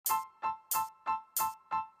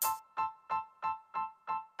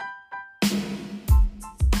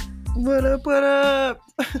What up, what up?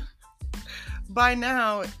 By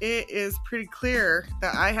now, it is pretty clear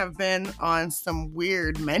that I have been on some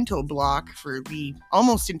weird mental block for the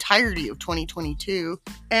almost entirety of 2022.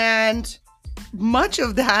 And much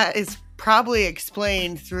of that is probably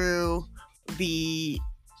explained through the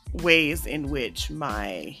ways in which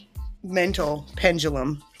my mental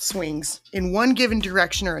pendulum swings in one given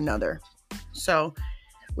direction or another. So,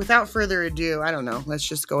 without further ado, I don't know, let's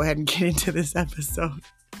just go ahead and get into this episode.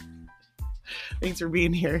 Thanks for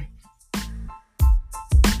being here.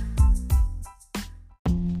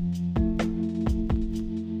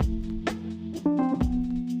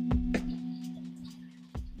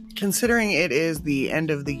 Considering it is the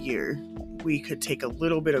end of the year, we could take a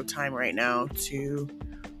little bit of time right now to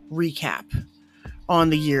recap on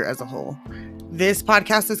the year as a whole. This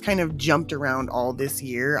podcast has kind of jumped around all this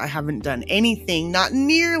year. I haven't done anything not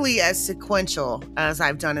nearly as sequential as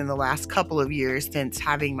I've done in the last couple of years since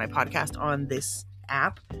having my podcast on this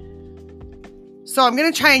app. So I'm going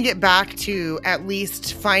to try and get back to at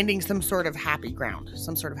least finding some sort of happy ground,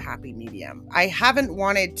 some sort of happy medium. I haven't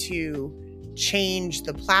wanted to change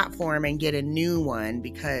the platform and get a new one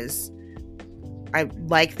because I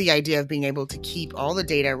like the idea of being able to keep all the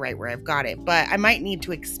data right where I've got it, but I might need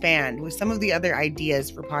to expand with some of the other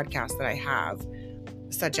ideas for podcasts that I have,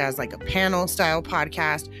 such as like a panel style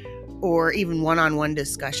podcast or even one-on-one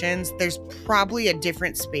discussions. There's probably a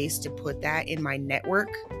different space to put that in my network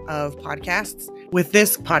of podcasts. With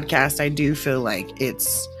this podcast, I do feel like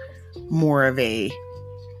it's more of a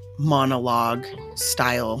monologue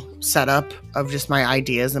style setup of just my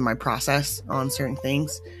ideas and my process on certain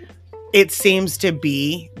things. It seems to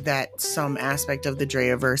be that some aspect of the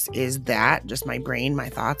DreaVerse is that, just my brain, my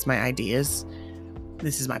thoughts, my ideas.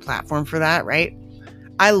 This is my platform for that, right?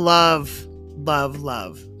 I love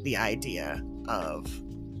the idea of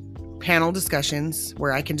panel discussions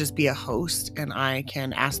where I can just be a host and I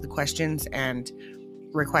can ask the questions and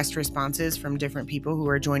request responses from different people who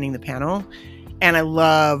are joining the panel. And I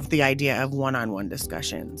love the idea of one-on-one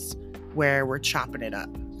discussions where we're chopping it up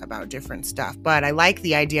about different stuff. But I like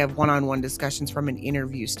the idea of one-on-one discussions from an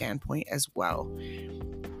interview standpoint as well.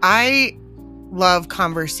 I love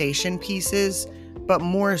conversation pieces, but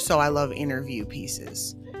more so I love interview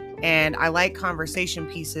pieces. And I like conversation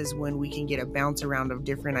pieces when we can get a bounce around of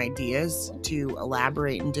different ideas to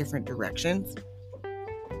elaborate in different directions.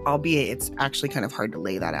 Albeit it's actually kind of hard to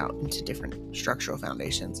lay that out into different structural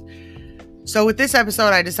foundations. So with this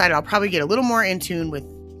episode, I decided I'll probably get a little more in tune with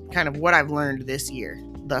kind of what I've learned this year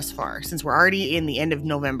thus far. Since we're already in the end of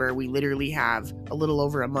November, we literally have a little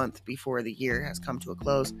over a month before the year has come to a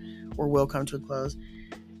close or will come to a close.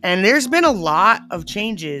 And there's been a lot of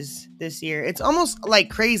changes this year. It's almost like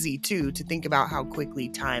crazy too to think about how quickly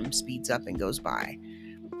time speeds up and goes by.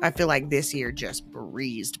 I feel like this year just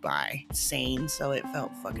breezed by. Insane, so it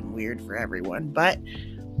felt fucking weird for everyone. But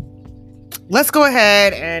let's go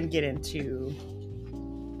ahead and get into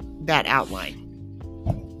that outline.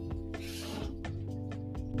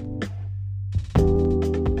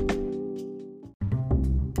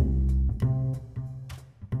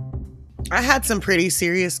 I had some pretty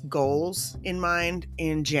serious goals in mind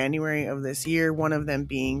in January of this year. One of them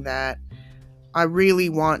being that I really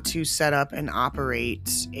want to set up and operate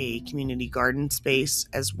a community garden space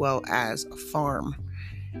as well as a farm.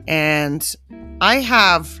 And I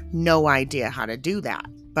have no idea how to do that,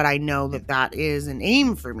 but I know that that is an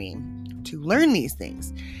aim for me to learn these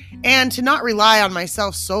things and to not rely on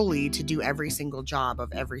myself solely to do every single job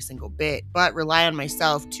of every single bit, but rely on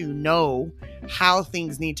myself to know how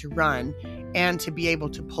things need to run and to be able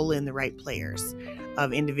to pull in the right players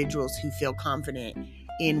of individuals who feel confident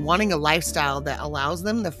in wanting a lifestyle that allows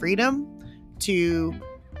them the freedom to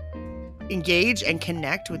engage and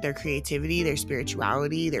connect with their creativity, their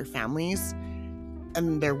spirituality, their families,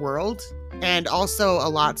 and their world, and also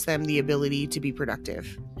allots them the ability to be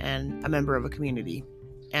productive and a member of a community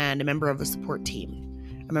and a member of a support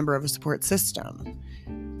team, a member of a support system.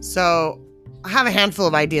 So I have a handful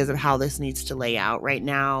of ideas of how this needs to lay out. Right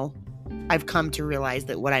now, I've come to realize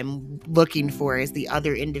that what I'm looking for is the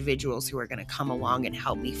other individuals who are going to come along and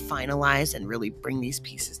help me finalize and really bring these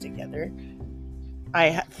pieces together.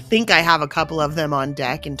 I think I have a couple of them on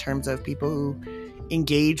deck in terms of people who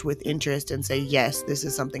engage with interest and say, yes, this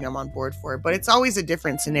is something I'm on board for. But it's always a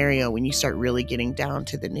different scenario when you start really getting down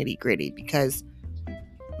to the nitty gritty, because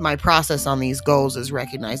my process on these goals is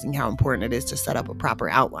recognizing how important it is to set up a proper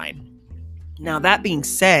outline. Now, that being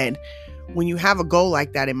said, when you have a goal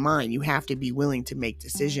like that in mind, you have to be willing to make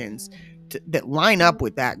decisions that line up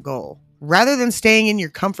with that goal. rather than staying in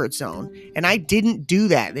your comfort zone. And I didn't do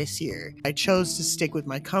that this year. I chose to stick with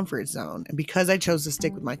my comfort zone. And because I chose to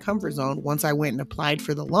stick with my comfort zone, once I went and applied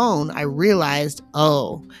for the loan, I realized,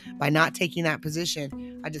 by not taking that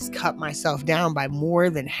position, I just cut myself down by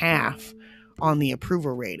more than half on the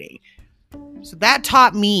approval rating. So that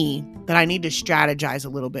taught me that I need to strategize a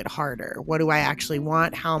little bit harder. What do I actually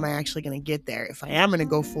want? How am I actually going to get there? If I am going to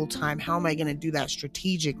go full time, how am I going to do that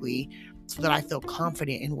strategically so that I feel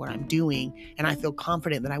confident in what I'm doing and I feel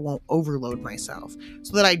confident that I won't overload myself,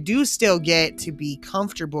 so that I do still get to be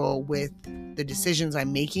comfortable with the decisions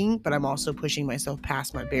I'm making, but I'm also pushing myself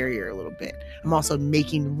past my barrier a little bit. I'm also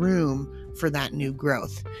making room for that new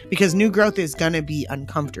growth, because new growth is going to be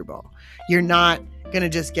uncomfortable. You're not going to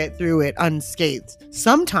just get through it unscathed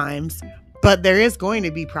sometimes, but there is going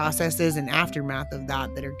to be processes and aftermath of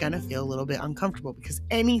that are going to feel a little bit uncomfortable, because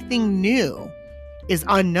anything new is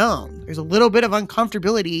unknown. There's a little bit of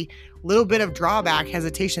uncomfortability, a little bit of drawback,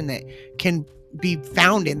 hesitation that can be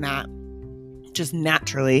found in that just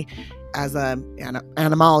naturally as an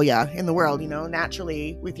animalia in the world,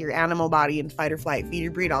 naturally with your animal body and fight or flight, feed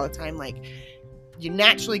or breed all the time. Like, you're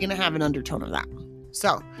naturally going to have an undertone of that.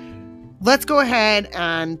 So let's go ahead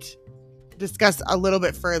and discuss a little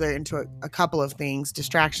bit further into a couple of things,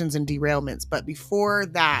 distractions and derailments. But before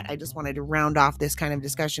that, I just wanted to round off this kind of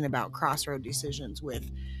discussion about crossroad decisions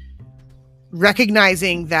with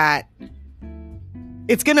recognizing that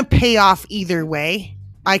it's going to pay off either way.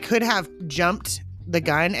 I could have jumped the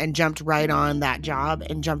gun and jumped right on that job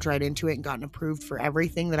and jumped right into it and gotten approved for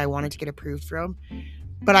everything that I wanted to get approved from.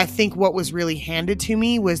 But I think what was really handed to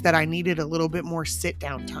me was that I needed a little bit more sit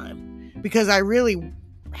down time, because I really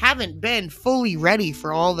haven't been fully ready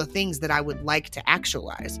for all the things that I would like to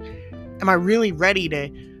actualize. Am I really ready to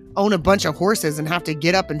own a bunch of horses and have to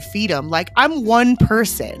get up and feed them? Like, I'm one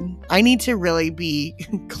person. I need to really be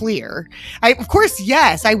clear. Of course,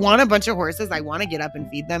 yes, I want a bunch of horses. I want to get up and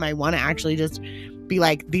feed them. I want to actually just be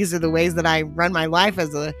like, these are the ways that I run my life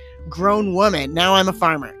as a grown woman. Now I'm a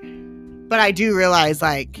farmer. But I do realize,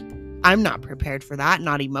 like, I'm not prepared for that.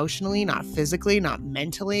 Not emotionally, not physically, not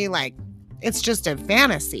mentally. Like, it's just a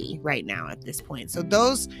fantasy right now at this point. So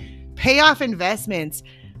those payoff investments,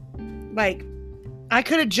 like, I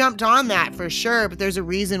could have jumped on that for sure, but there's a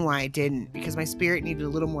reason why I didn't, because my spirit needed a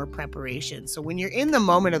little more preparation. So when you're in the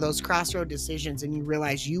moment of those crossroad decisions and you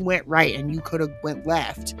realize you went right and you could have went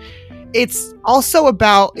left, it's also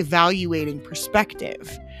about evaluating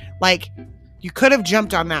perspective. Like, you could have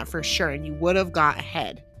jumped on that for sure and you would have got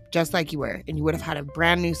ahead just like you were, and you would have had a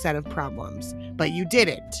brand new set of problems, but you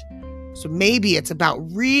didn't. So maybe it's about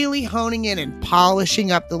really honing in and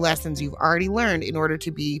polishing up the lessons you've already learned in order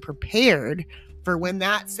to be prepared for when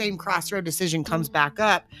that same crossroad decision comes back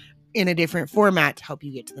up in a different format to help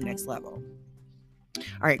you get to the next level. All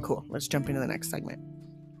right, cool. Let's jump into the next segment.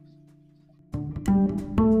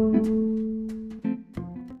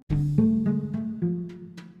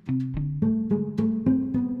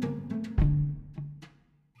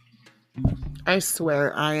 I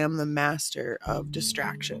swear I am the master of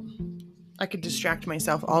distraction. I could distract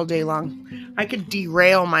myself all day long. I could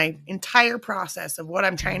derail my entire process of what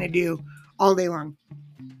I'm trying to do all day long,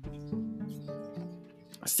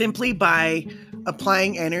 simply by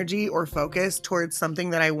applying energy or focus towards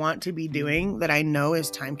something that I want to be doing that I know is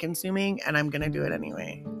time consuming, and I'm going to do it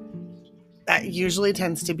anyway. That usually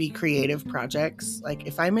tends to be creative projects. Like,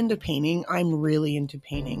 if I'm into painting, I'm really into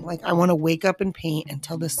painting. Like, I want to wake up and paint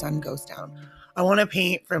until the sun goes down. I want to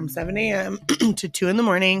paint from 7 a.m. to 2 in the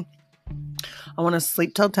morning. I want to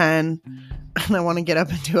sleep till 10, and I want to get up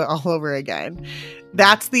and do it all over again.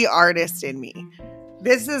 That's the artist in me.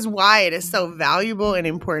 This is why it is so valuable and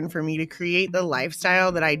important for me to create the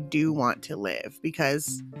lifestyle that I do want to live,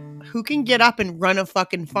 because who can get up and run a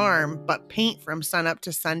fucking farm but paint from sun up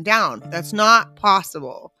to sundown? That's not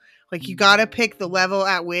possible. Like, you got to pick the level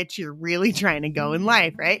at which you're really trying to go in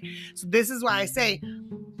life, right? So this is why I say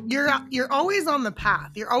you're always on the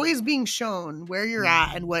path. You're always being shown where you're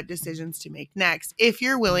at and what decisions to make next, if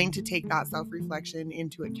you're willing to take that self-reflection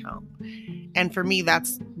into account. And for me,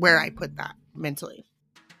 that's where I put that mentally.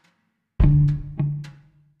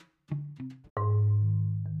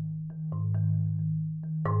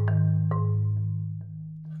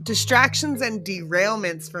 Distractions and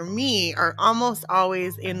derailments for me are almost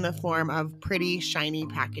always in the form of pretty shiny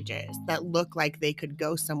packages that look like they could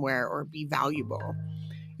go somewhere or be valuable.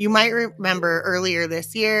 You might remember earlier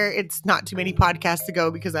this year, it's not too many podcasts ago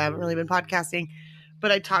because I haven't really been podcasting,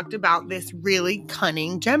 but I talked about this really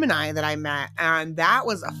cunning Gemini that I met, and that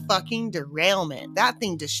was a fucking derailment. That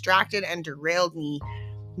thing distracted and derailed me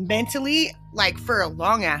mentally, like, for a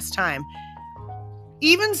long ass time.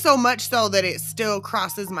 Even so much so that it still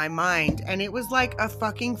crosses my mind. And it was like a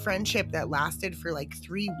fucking friendship that lasted for like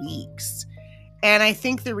 3 weeks. And I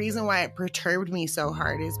think the reason why it perturbed me so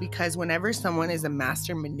hard is because whenever someone is a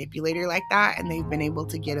master manipulator like that and they've been able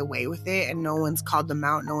to get away with it and no one's called them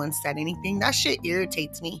out, no one said anything, that shit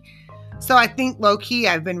irritates me. So I think low-key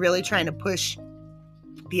I've been really trying to push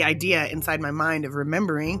the idea inside my mind of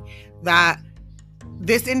remembering that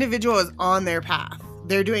this individual is on their path.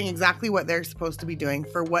 They're doing exactly what they're supposed to be doing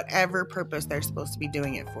for whatever purpose they're supposed to be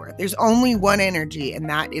doing it for. There's only one energy, and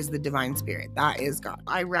that is the divine spirit. That is God.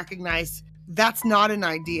 I recognize that's not an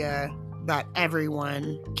idea that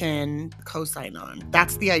everyone can co-sign on.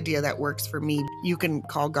 That's the idea that works for me. You can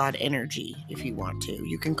call God energy if you want to.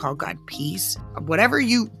 You can call God peace. Whatever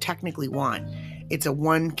you technically want. It's a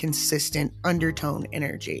one consistent undertone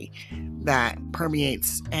energy that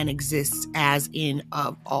permeates and exists as in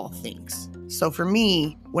of all things. So for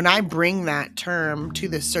me, when I bring that term to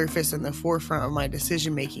the surface and the forefront of my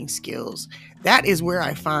decision-making skills, that is where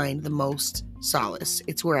I find the most solace.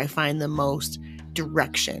 It's where I find the most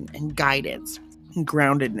direction and guidance and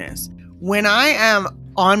groundedness. When I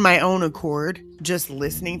am on my own accord, just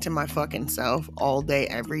listening to my fucking self all day,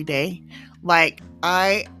 every day, like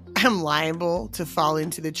I am liable to fall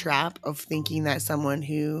into the trap of thinking that someone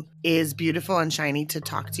who is beautiful and shiny to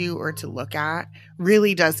talk to or to look at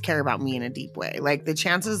really does care about me in a deep way. Like the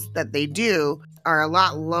chances that they do are a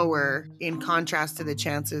lot lower in contrast to the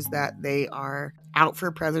chances that they are out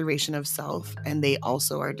for preservation of self and they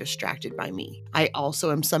also are distracted by me. I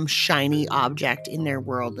also am some shiny object in their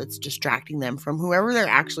world that's distracting them from whoever they're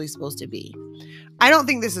actually supposed to be. I don't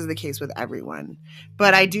think this is the case with everyone,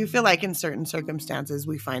 but I do feel like in certain circumstances,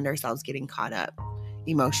 we find ourselves getting caught up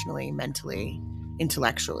emotionally, mentally,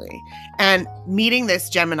 intellectually. And meeting this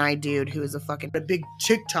Gemini dude who is a big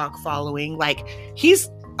TikTok following, like he's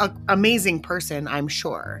an amazing person, I'm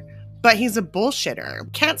sure, but he's a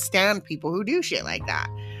bullshitter. Can't stand people who do shit like that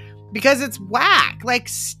because it's whack. Like,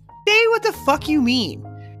 stay what the fuck you mean.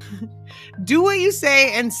 Do what you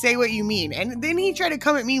say and say what you mean. And then he tried to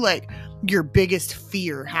come at me like, your biggest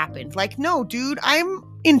fear happened. Like, no, dude, I'm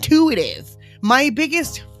intuitive. My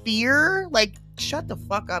biggest fear, like, shut the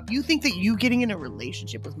fuck up. You think that you getting in a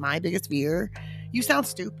relationship was my biggest fear? You sound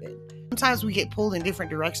stupid. Sometimes we get pulled in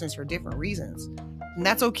different directions for different reasons. And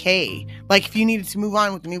that's okay. Like, if you needed to move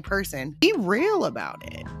on with a new person, be real about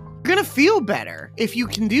it. You're gonna feel better if you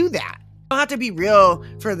can do that. You don't have to be real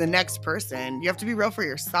for the next person. You have to be real for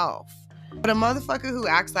yourself. But a motherfucker who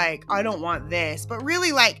acts like, I don't want this, but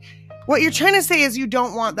really, like, what you're trying to say is you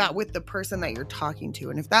don't want that with the person that you're talking to.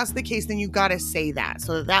 And if that's the case, then you got to say that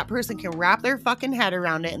so that that person can wrap their fucking head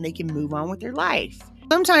around it and they can move on with their life.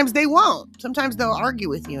 Sometimes they won't. Sometimes they'll argue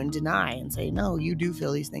with you and deny and say, no, you do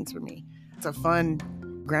feel these things for me. It's a fun,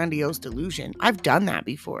 grandiose delusion. I've done that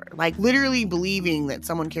before. Like literally believing that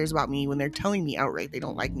someone cares about me when they're telling me outright they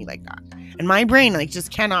don't like me like that. And my brain like just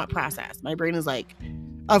cannot process. My brain is like,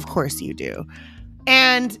 of course you do.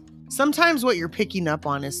 And sometimes what you're picking up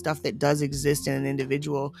on is stuff that does exist in an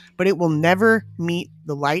individual, but it will never meet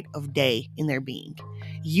the light of day in their being.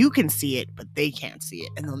 You can see it, but they can't see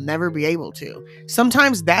it, and they'll never be able to.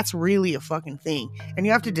 Sometimes that's really a fucking thing. And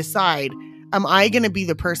you have to decide, am I going to be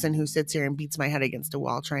the person who sits here and beats my head against a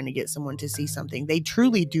wall trying to get someone to see something they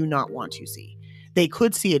truly do not want to see? They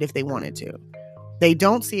could see it if they wanted to. They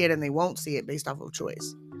don't see it and they won't see it based off of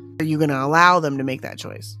choice. Are you going to allow them to make that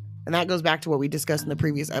choice? And that goes back to what we discussed in the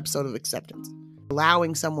previous episode of acceptance.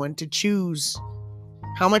 Allowing someone to choose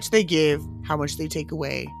how much they give, how much they take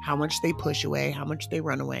away, how much they push away, how much they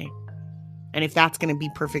run away. And if that's going to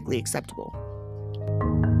be perfectly acceptable.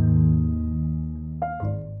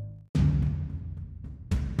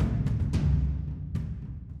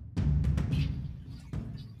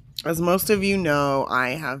 As most of you know, I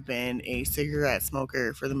have been a cigarette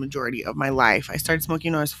smoker for the majority of my life. I started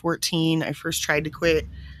smoking when I was 14. I first tried to quit,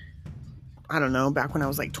 I don't know, back when I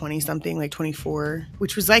was like 20 something, like 24,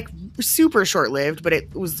 which was like super short lived, but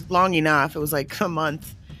it was long enough. It was like a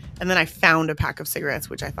month. And then I found a pack of cigarettes,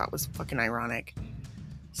 which I thought was fucking ironic.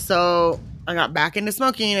 So I got back into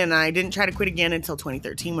smoking and I didn't try to quit again until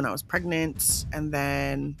 2013 when I was pregnant. And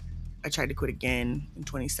then I tried to quit again in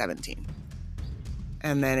 2017.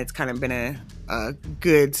 And then it's kind of been a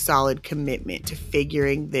good, solid commitment to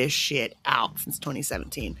figuring this shit out since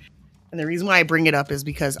 2017. And the reason why I bring it up is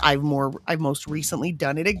because I've most recently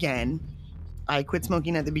done it again. I quit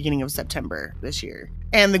smoking at the beginning of September this year.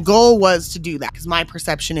 And the goal was to do that because my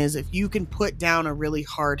perception is if you can put down a really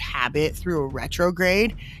hard habit through a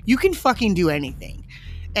retrograde, you can fucking do anything.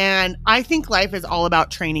 And I think life is all about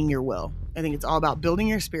training your will. I think it's all about building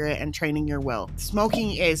your spirit and training your will.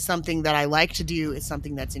 Smoking is something that I like to do. It's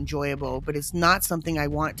something that's enjoyable, but it's not something I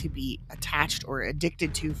want to be attached or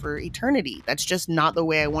addicted to for eternity. That's just not the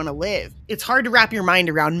way I want to live. It's hard to wrap your mind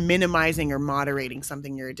around minimizing or moderating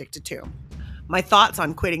something you're addicted to. My thoughts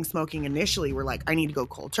on quitting smoking initially were like, I need to go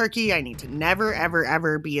cold turkey. I need to never, ever,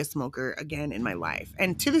 ever be a smoker again in my life.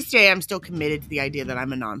 And to this day, I'm still committed to the idea that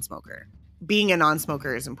I'm a non-smoker. Being a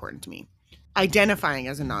non-smoker is important to me. Identifying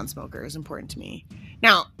as a non-smoker is important to me.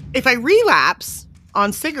 Now, if I relapse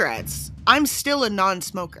on cigarettes, I'm still a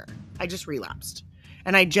non-smoker. I just relapsed.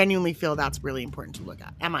 And I genuinely feel that's really important to look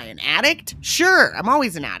at. Am I an addict? Sure, I'm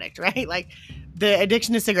always an addict, right? Like, the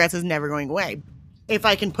addiction to cigarettes is never going away. If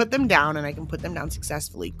I can put them down, and I can put them down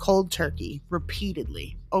successfully, cold turkey,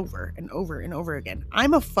 repeatedly, over and over and over again,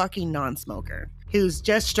 I'm a fucking non-smoker who's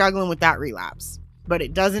just struggling with that relapse. But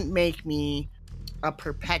it doesn't make me a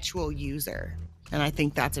perpetual user. And I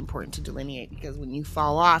think that's important to delineate, because when you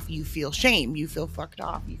fall off, you feel shame, you feel fucked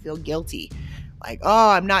off, you feel guilty. Like,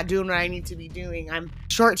 oh, I'm not doing what I need to be doing. I'm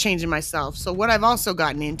shortchanging myself. So what I've also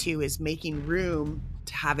gotten into is making room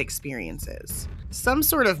to have experiences. Some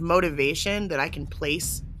sort of motivation that I can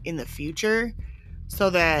place in the future, so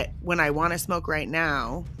that when I want to smoke right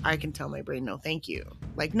now, I can tell my brain, no, thank you.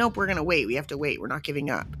 Like, nope, we're going to wait. We have to wait. We're not giving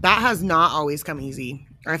up. That has not always come easy.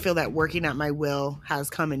 I feel that working at my will has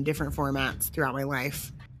come in different formats throughout my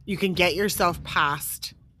life. You can get yourself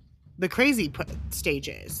past the crazy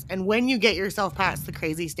stages. And when you get yourself past the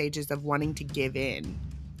crazy stages of wanting to give in,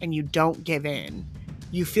 and you don't give in,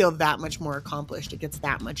 you feel that much more accomplished. It gets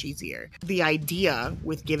that much easier. The idea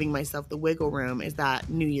with giving myself the wiggle room is that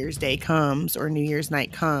New Year's Day comes or New Year's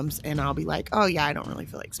night comes, and I'll be like, oh yeah, I don't really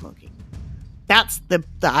feel like smoking. That's the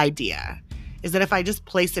idea, is that if I just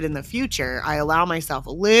place it in the future, I allow myself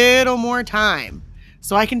a little more time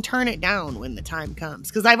so I can turn it down when the time comes.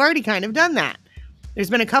 Because I've already kind of done that. There's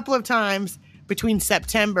been a couple of times between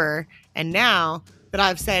September and now that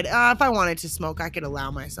I've said, if I wanted to smoke, I could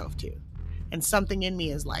allow myself to. And something in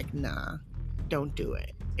me is like, nah, don't do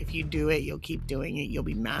it. If you do it, you'll keep doing it. You'll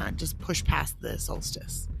be mad. Just push past the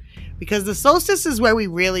solstice. Because the solstice is where we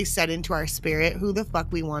really set into our spirit who the fuck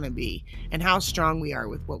we want to be and how strong we are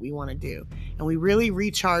with what we want to do. And we really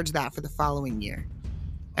recharge that for the following year.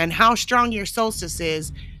 And how strong your solstice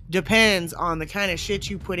is depends on the kind of shit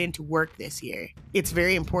you put into work this year. It's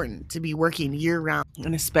very important to be working year round,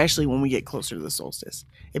 and especially when we get closer to the solstice,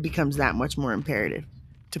 it becomes that much more imperative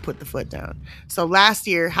to put the foot down. So last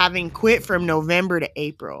year, having quit from November to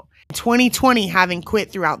April, 2020, having quit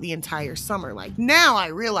throughout the entire summer, like now I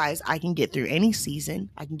realize I can get through any season,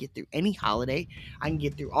 I can get through any holiday, I can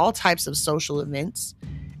get through all types of social events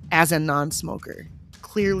as a non-smoker.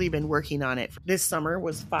 Clearly been working on it. This summer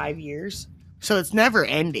was 5 years, so it's never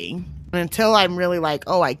ending until I'm really like,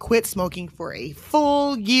 oh, I quit smoking for a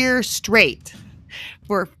full year straight,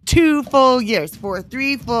 for 2 full years, for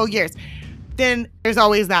 3 full years. Then there's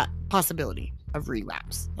always that possibility of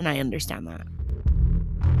relapse. And I understand that.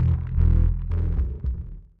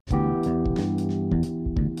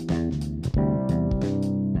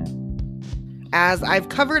 As I've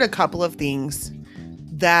covered a couple of things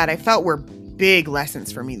that I felt were big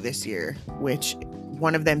lessons for me this year, which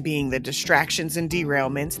one of them being the distractions and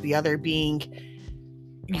derailments, the other being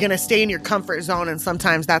you're going to stay in your comfort zone, and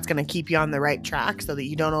sometimes that's going to keep you on the right track so that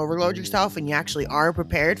you don't overload yourself and you actually are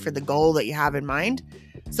prepared for the goal that you have in mind.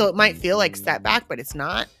 So it might feel like setback, but it's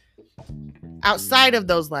not. Outside of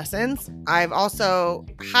those lessons, I've also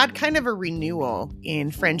had kind of a renewal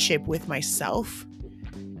in friendship with myself.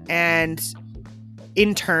 And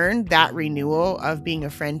in turn, that renewal of being a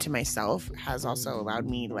friend to myself has also allowed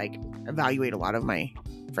me to like evaluate a lot of my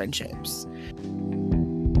friendships.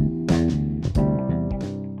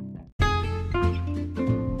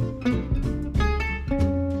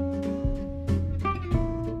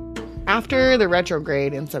 After the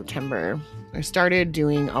retrograde in September, I started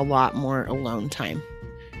doing a lot more alone time.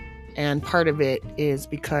 And part of it is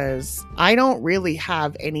because I don't really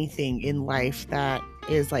have anything in life that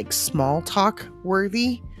is like small talk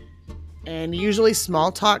worthy. And usually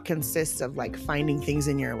small talk consists of like finding things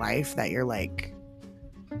in your life that you're like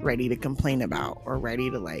ready to complain about or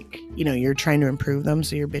ready to like, you know, you're trying to improve them.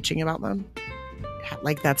 So you're bitching about them.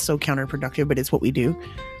 Like that's so counterproductive, but it's what we do.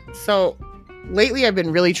 So lately, I've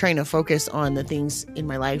been really trying to focus on the things in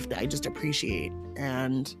my life that I just appreciate.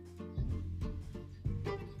 And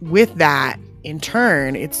with that, in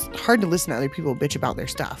turn, it's hard to listen to other people bitch about their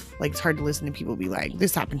stuff. Like, it's hard to listen to people be like,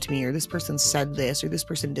 this happened to me, or this person said this, or this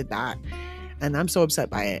person did that. And I'm so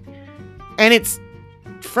upset by it. And it's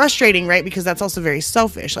frustrating, right? Because that's also very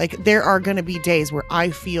selfish. Like, there are going to be days where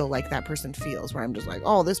I feel like that person feels, where I'm just like,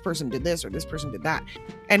 oh, this person did this or this person did that.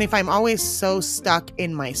 And if I'm always so stuck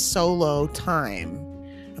in my solo time,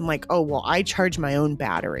 I'm like, oh, well, I charge my own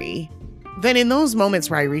battery. Then in those moments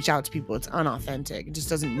where I reach out to people, it's unauthentic. It just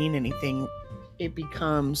doesn't mean anything. It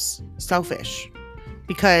becomes selfish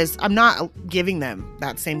because I'm not giving them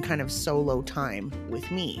that same kind of solo time with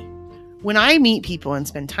me. When I meet people and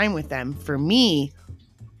spend time with them, for me,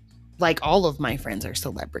 like, all of my friends are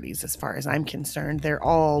celebrities as far as I'm concerned. They're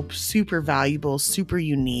all super valuable, super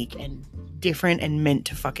unique, and different and meant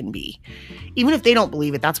to fucking be. Even if they don't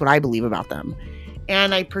believe it, that's what I believe about them.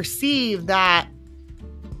 And I perceive that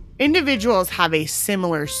individuals have a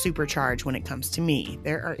similar supercharge when it comes to me.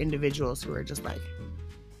 There are individuals who are just like,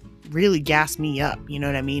 really gas me up, you know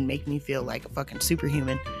what I mean? Make me feel like a fucking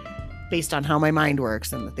superhuman based on how my mind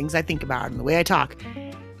works and the things I think about and the way I talk.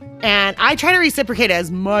 And I try to reciprocate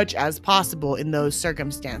as much as possible in those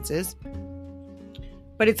circumstances.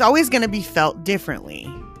 But it's always going to be felt differently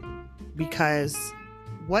because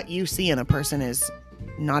what you see in a person is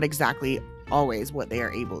not exactly always what they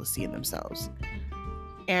are able to see in themselves.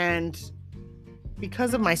 And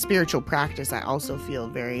because of my spiritual practice, I also feel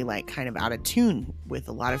very like kind of out of tune with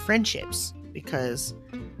a lot of friendships because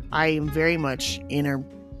I am very much in a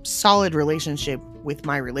solid relationship with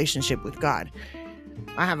my relationship with God.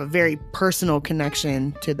 I have a very personal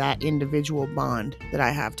connection to that individual bond that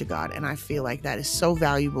I have to God. And I feel like that is so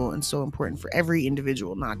valuable and so important for every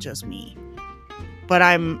individual, not just me. But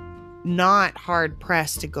I'm not hard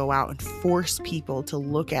pressed to go out and force people to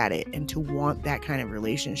look at it and to want that kind of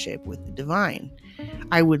relationship with the divine.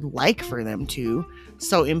 I would like for them to.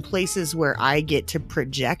 So in places where I get to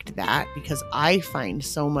project that because I find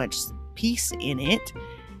so much peace in it,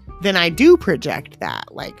 then I do project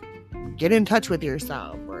that. Like, get in touch with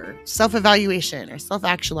yourself, or self-evaluation, or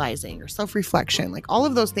self-actualizing, or self-reflection. Like, all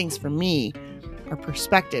of those things for me are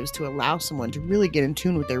perspectives to allow someone to really get in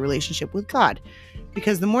tune with their relationship with God.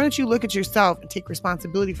 Because the more that you look at yourself and take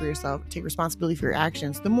responsibility for yourself, take responsibility for your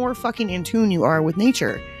actions, the more fucking in tune you are with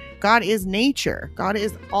nature. God is nature. God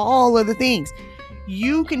is all of the things.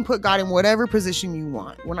 You can put God in whatever position you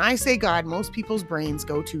want. When I say God, most people's brains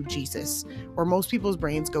go to Jesus, or most people's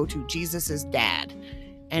brains go to Jesus's dad.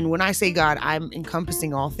 And when I say God, I'm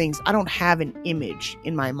encompassing all things. I don't have an image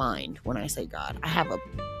in my mind when I say God. I have a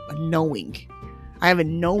knowing. I have a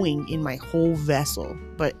knowing in my whole vessel,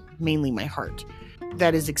 but mainly my heart,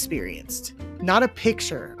 that is experienced. Not a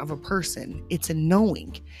picture of a person. It's a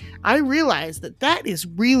knowing. I realize that that is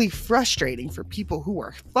really frustrating for people who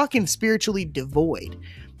are fucking spiritually devoid.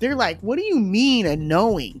 They're like, what do you mean a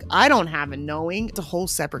knowing? I don't have a knowing. It's a whole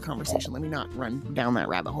separate conversation. Let me not run down that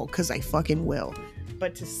rabbit hole because I fucking will.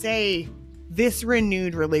 But to say this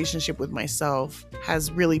renewed relationship with myself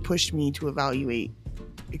has really pushed me to evaluate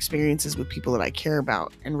experiences with people that I care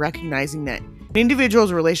about, and recognizing that an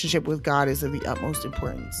individual's relationship with God is of the utmost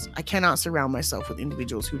importance. I cannot surround myself with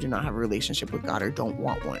individuals who do not have a relationship with God or don't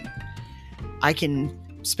want one. I can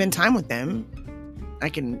spend time with them. I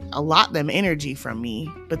can allot them energy from me,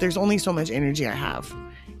 but there's only so much energy I have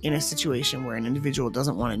in a situation where an individual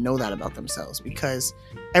doesn't want to know that about themselves, because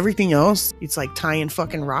everything else, it's like tying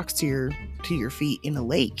fucking rocks to your feet in a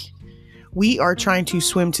lake. We are trying to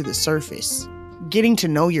swim to the surface. Getting to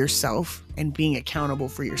know yourself and being accountable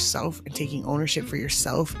for yourself and taking ownership for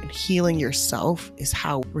yourself and healing yourself is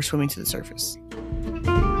how we're swimming to the surface.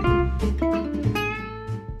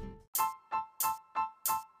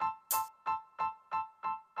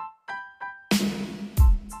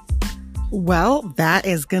 Well, that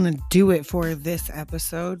is going to do it for this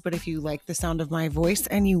episode. But if you like the sound of my voice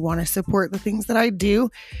and you want to support the things that I do,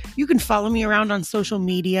 you can follow me around on social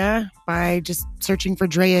media by just searching for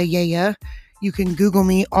Drea Yeya. You can Google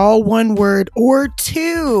me, all one word or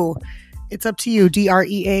two. It's up to you.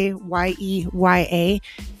 DreaYeya.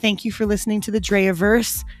 Thank you for listening to the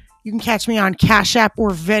DreaVerse. You can catch me on Cash App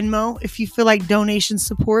or Venmo if you feel like donation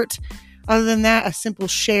support. Other than that, a simple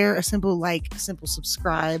share, a simple like, a simple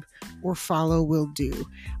subscribe or follow will do.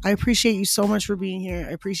 I appreciate you so much for being here.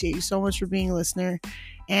 I appreciate you so much for being a listener.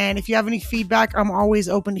 And if you have any feedback, I'm always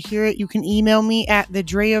open to hear it. You can email me at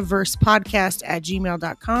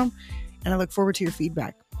thedreaversepodcast@gmail.com. And I look forward to your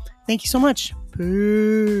feedback. Thank you so much.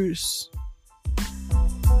 Peace.